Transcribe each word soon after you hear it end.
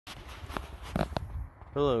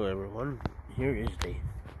Hello everyone, here is the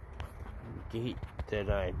gate that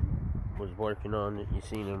I was working on that you've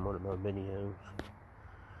seen in one of my videos.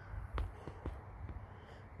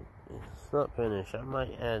 It's not finished. I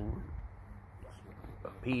might add a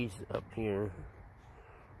piece up here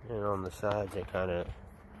and on the sides that kind of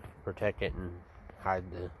protect it and hide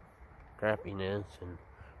the crappiness, and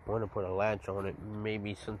I want to put a latch on it,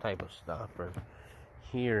 maybe some type of stopper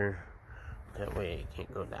here, that way it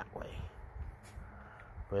can't go that way.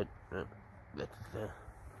 But that's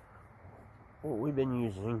what we've been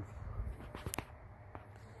using.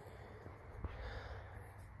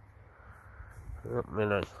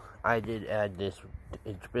 And I did add this.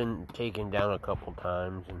 It's been taken down a couple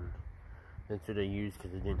times, and that's what I used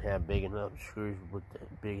because it didn't have big enough screws with the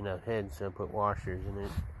big enough head, so I put washers in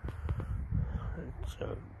it.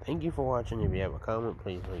 So, thank you for watching. If you have a comment,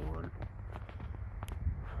 please leave one.